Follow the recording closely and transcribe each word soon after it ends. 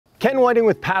Ken Whiting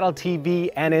with Paddle TV,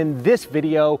 and in this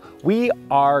video we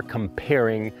are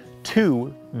comparing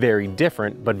two very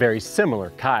different but very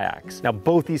similar kayaks. Now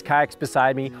both these kayaks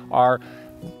beside me are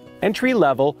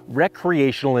entry-level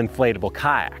recreational inflatable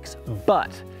kayaks, but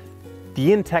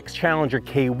the Intex Challenger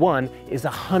K1 is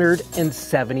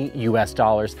 $170 US,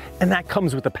 and that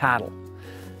comes with a paddle.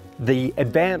 The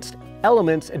Advanced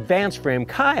Elements Advanced Frame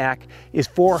Kayak is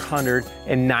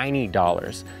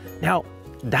 $490. Now,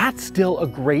 that's still a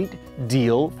great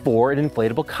deal for an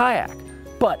inflatable kayak,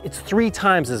 but it's 3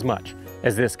 times as much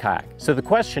as this kayak. So the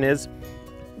question is,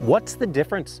 what's the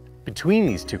difference between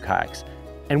these two kayaks?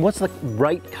 And what's the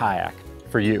right kayak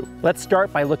for you? Let's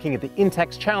start by looking at the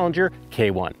Intex Challenger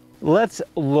K1. Let's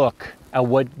look at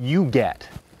what you get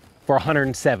for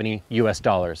 $170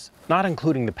 US, not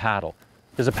including the paddle.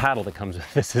 There's a paddle that comes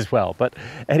with this as well. But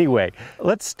anyway,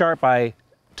 let's start by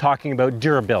talking about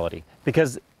durability,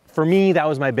 because for me, that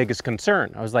was my biggest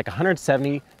concern. I was like,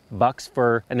 170 bucks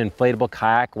for an inflatable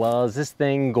kayak. Well, is this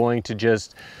thing going to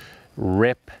just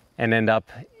rip and end up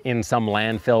in some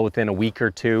landfill within a week or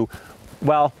two?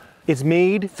 Well, it's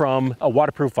made from a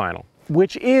waterproof vinyl,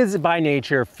 which is by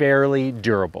nature fairly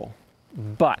durable.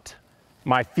 But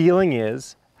my feeling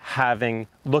is, having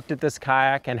looked at this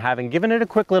kayak and having given it a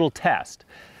quick little test,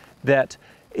 that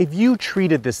if you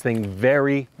treated this thing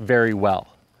very, very well,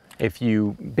 if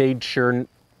you made sure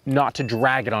not to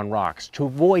drag it on rocks, to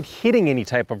avoid hitting any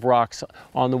type of rocks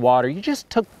on the water, you just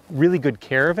took really good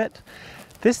care of it,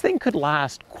 this thing could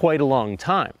last quite a long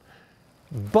time.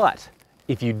 But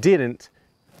if you didn't,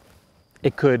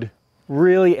 it could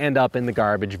really end up in the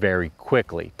garbage very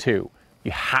quickly too.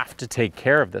 You have to take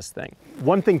care of this thing.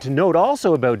 One thing to note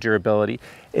also about durability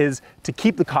is to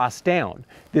keep the cost down.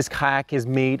 This kayak is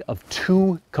made of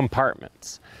 2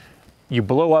 compartments. You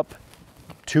blow up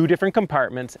 2 different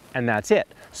compartments and that's it.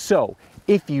 So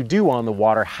if you do on the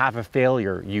water have a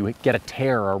failure, you get a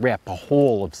tear, a rip, a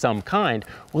hole of some kind,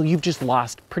 well, you've just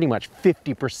lost pretty much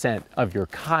 50% of your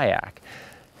kayak.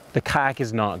 The kayak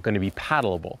is not going to be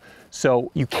paddleable.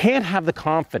 So you can't have the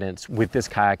confidence with this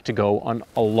kayak to go on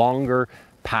a longer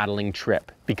paddling trip,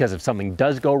 because if something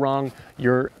does go wrong,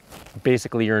 you're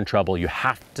in trouble. You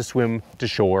have to swim to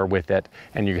shore with it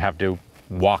and you have to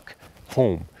walk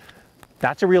home.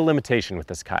 That's a real limitation with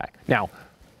this kayak. Now,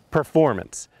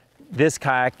 performance. This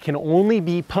kayak can only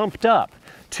be pumped up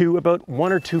to about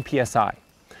 1 or 2 PSI.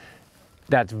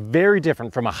 That's very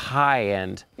different from a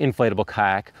high-end inflatable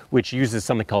kayak, which uses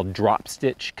something called drop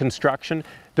stitch construction.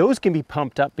 Those can be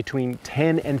pumped up between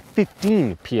 10 and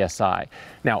 15 PSI.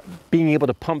 Now, being able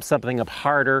to pump something up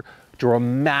harder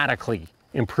dramatically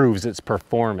improves its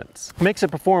performance. Makes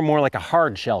it perform more like a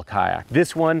hard shell kayak.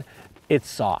 This one, it's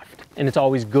soft, and it's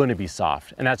always going to be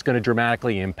soft, and that's going to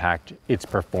dramatically impact its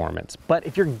performance. But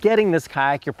if you're getting this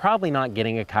kayak, you're probably not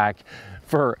getting a kayak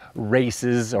for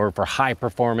races or for high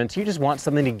performance. You just want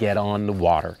something to get on the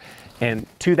water. And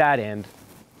to that end,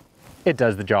 it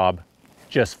does the job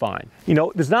just fine. You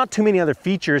know, there's not too many other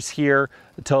features here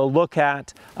to look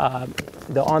at.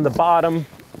 On the bottom,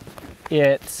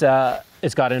 it's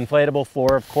got an inflatable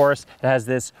floor, of course. It has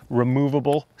this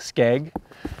removable skeg,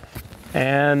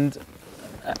 and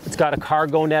it's got a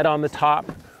cargo net on the top,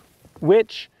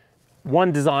 which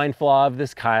one design flaw of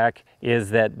this kayak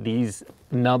is that these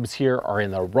nubs here are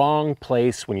in the wrong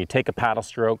place. When you take a paddle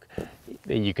stroke,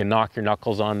 you can knock your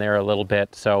knuckles on there a little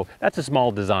bit. So that's a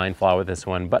small design flaw with this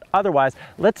one. But otherwise,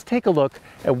 let's take a look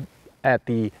at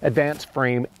the Advanced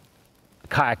Frame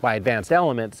Kayak by Advanced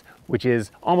Elements, which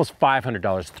is almost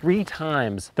 $500, 3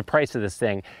 times the price of this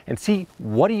thing, and see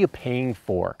what are you paying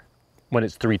for when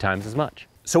it's 3 times as much.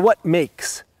 So what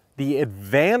makes the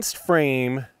Advanced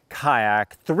Frame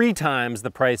Kayak 3 times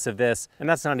the price of this? And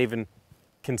that's not even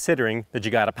considering that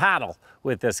you got a paddle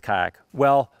with this kayak.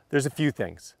 Well, there's a few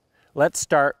things. Let's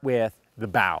start with the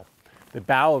bow. The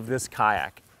bow of this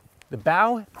kayak. The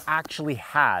bow actually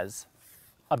has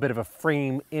a bit of a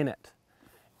frame in it.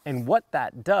 And what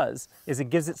that does is it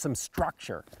gives it some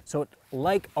structure. So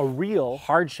like a real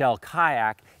hard shell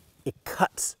kayak, it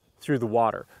cuts through the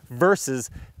water,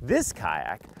 versus this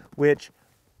kayak, which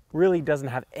really doesn't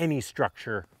have any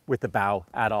structure with the bow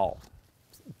at all.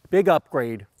 Big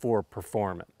upgrade for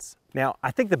performance. Now, I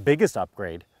think the biggest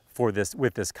upgrade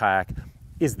with this kayak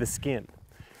is the skin.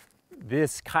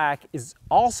 This kayak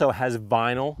also has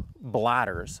vinyl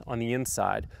bladders on the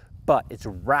inside, but it's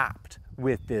wrapped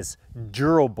with this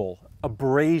durable,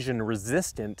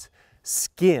 abrasion-resistant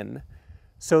skin,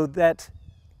 so that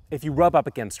if you rub up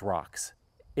against rocks,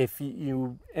 if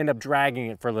you end up dragging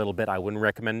it for a little bit, I wouldn't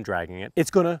recommend dragging it, it's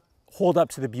gonna hold up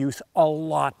to the abuse a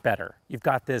lot better. You've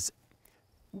got this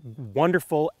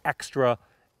wonderful extra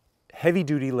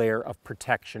heavy-duty layer of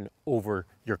protection over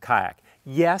your kayak.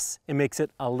 Yes, it makes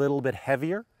it a little bit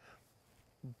heavier,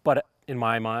 but in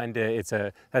my mind,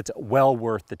 that's well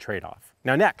worth the trade-off.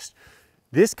 Now next,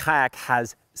 this kayak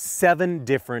has 7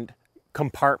 different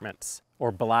compartments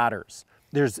or bladders.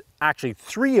 There's actually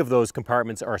 3 of those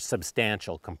compartments are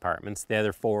substantial compartments. The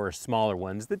other 4 are smaller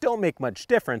ones that don't make much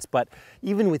difference, but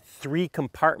even with 3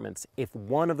 compartments, if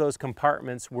one of those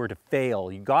compartments were to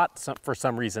fail, you got for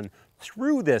some reason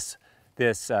through this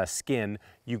skin,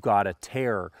 you got a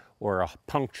tear or a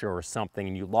puncture or something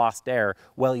and you lost air,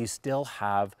 well, you still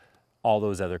have all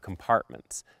those other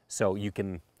compartments. So you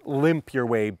can limp your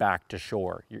way back to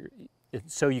shore.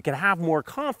 So you can have more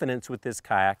confidence with this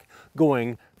kayak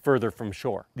going further from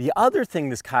shore. The other thing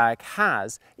this kayak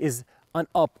has is an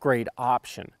upgrade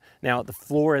option. Now, the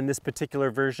floor in this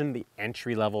particular version, the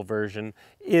entry-level version,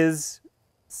 is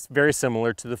very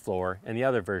similar to the floor in the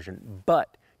other version,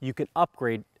 but you can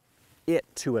upgrade it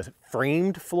to a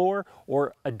framed floor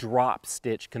or a drop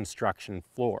stitch construction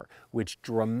floor, which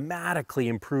dramatically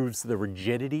improves the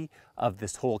rigidity of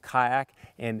this whole kayak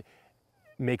and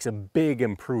makes a big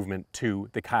improvement to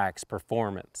the kayak's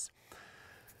performance.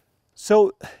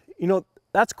 So, you know,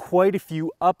 that's quite a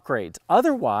few upgrades.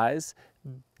 Otherwise,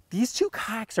 these 2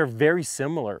 kayaks are very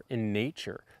similar in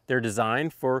nature. They're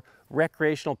designed for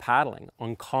recreational paddling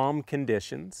on calm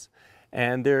conditions,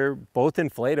 and they're both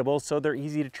inflatable, so they're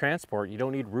easy to transport. You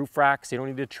don't need roof racks, you don't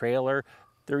need a trailer.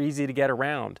 They're easy to get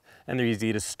around, and they're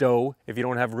easy to stow if you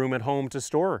don't have room at home to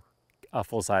store a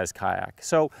full-size kayak.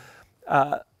 So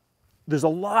there's a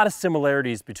lot of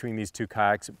similarities between these 2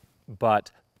 kayaks,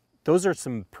 but those are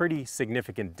some pretty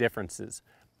significant differences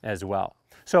as well.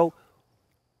 So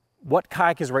what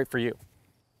kayak is right for you?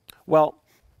 Well,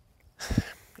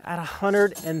 at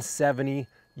 $170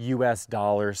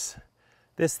 US,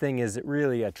 this thing is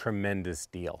really a tremendous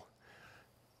deal.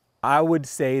 I would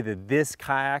say that this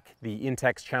kayak, the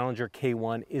Intex Challenger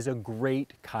K1, is a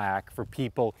great kayak for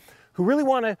people who really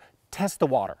want to test the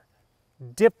water,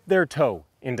 dip their toe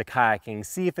into kayaking,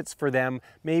 see if it's for them.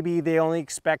 Maybe they only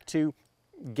expect to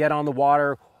get on the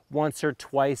water once or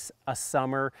twice a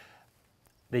summer.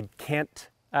 They can't,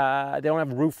 they don't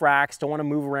have roof racks, don't want to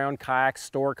move around kayaks,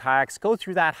 store kayaks, go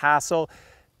through that hassle,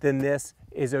 then this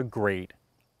is a great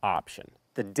option.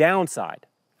 The downside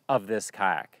of this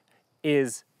kayak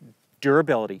is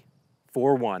durability,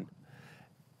 for one.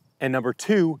 And number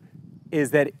 2 is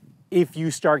that if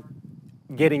you start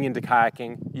getting into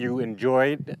kayaking, you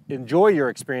enjoy your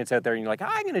experience out there, and you're like,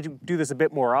 I'm gonna do this a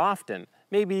bit more often,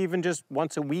 maybe even just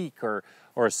once a week or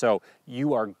so,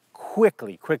 you are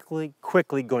quickly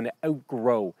going to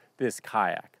outgrow this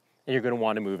kayak, and you're gonna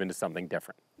wanna move into something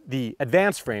different. The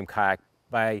advanced frame kayak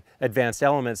by Advanced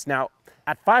Elements, now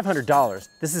at $500,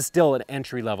 this is still an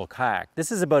entry-level kayak.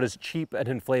 This is about as cheap an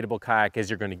inflatable kayak as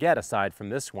you're gonna get aside from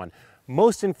this one.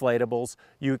 Most inflatables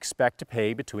you expect to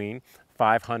pay between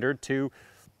 $500 to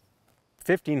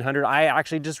 $1,500. I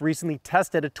actually just recently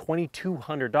tested a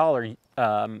 $2,200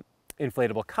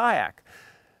 inflatable kayak.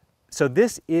 So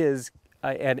this is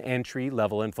an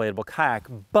entry-level inflatable kayak,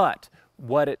 but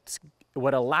what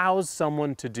allows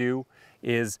someone to do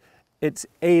is it's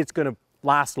going to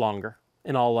last longer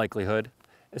in all likelihood,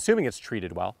 assuming it's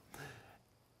treated well,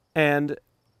 and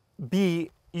B,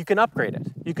 you can upgrade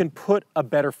it. You can put a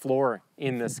better floor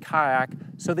in this kayak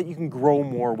so that you can grow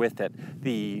more with it.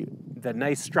 The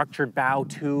nice structured bow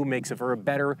too makes it for a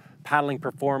better paddling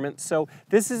performance. So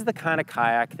this is the kind of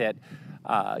kayak that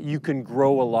you can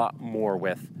grow a lot more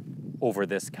with over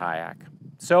this kayak.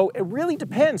 So it really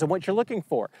depends on what you're looking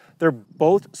for. They're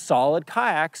both solid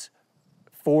kayaks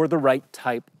for the right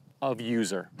type of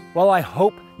user. Well, I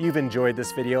hope you've enjoyed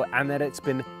this video and that it's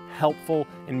been helpful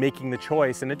in making the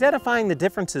choice and identifying the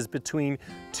differences between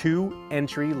 2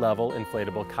 entry-level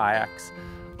inflatable kayaks.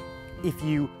 If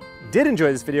you did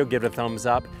enjoy this video, give it a thumbs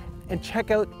up and check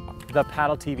out the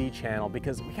Paddle TV channel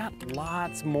because we got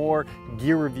lots more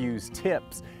gear reviews,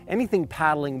 tips, anything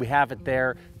paddling, we have it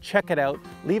there. Check it out,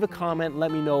 leave a comment,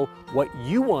 let me know what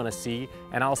you want to see,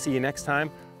 and I'll see you next time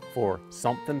for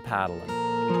Something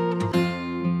Paddling.